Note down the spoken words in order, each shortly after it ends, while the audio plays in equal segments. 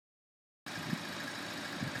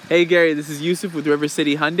Hey Gary, this is Yusuf with River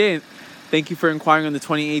City Hyundai, and thank you for inquiring on the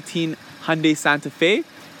 2018 Hyundai Santa Fe.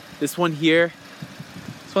 This one here,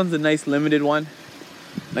 this one's a nice limited one.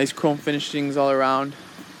 Nice chrome finishings all around.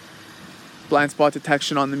 Blind spot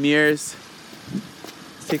detection on the mirrors.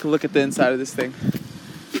 Let's take a look at the inside of this thing.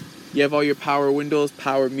 You have all your power windows,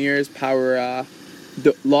 power mirrors, power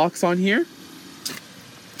locks on here.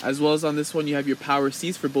 As well as on this one, you have your power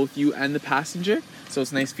seats for both you and the passenger. So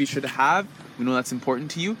it's a nice feature to have. We know that's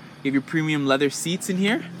important to you. You have your premium leather seats in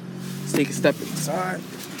here. Let's take a step inside.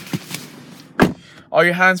 All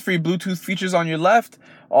your hands-free Bluetooth features on your left.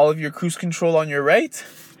 All of your cruise control on your right.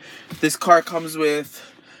 This car comes with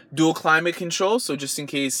dual climate control. So just in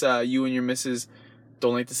case you and your missus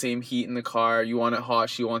don't like the same heat in the car, you want it hot,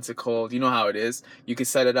 she wants it cold, you know how it is. You can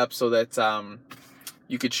set it up so that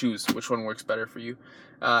you could choose which one works better for you.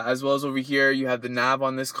 As well as over here, you have the nav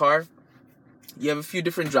on this car. You have a few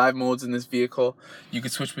different drive modes in this vehicle. You can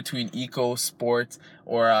switch between eco, sport,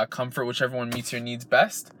 or comfort, whichever one meets your needs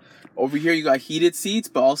best. Over here, you got heated seats,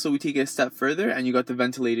 but also we take it a step further, and you got the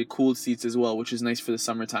ventilated, cooled seats as well, which is nice for the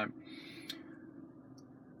summertime.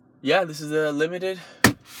 Yeah, this is a limited.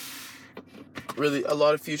 Really, a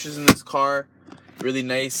lot of features in this car. Really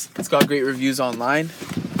nice. It's got great reviews online.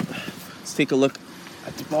 Let's take a look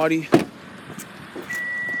at the body.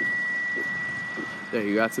 There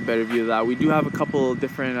you go, that's a better view of that. We do have a couple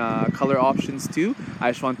different color options too.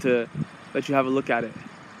 I just want to let you have a look at it.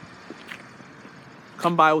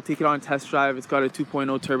 Come by, we'll take it on a test drive. It's got a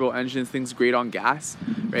 2.0 turbo engine. This thing's great on gas,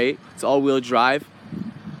 right? It's all-wheel drive.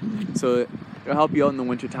 So it'll help you out in the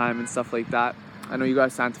wintertime and stuff like that. I know you got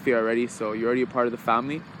a Santa Fe already, so you're already a part of the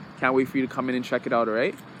family. Can't wait for you to come in and check it out, all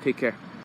right? Take care.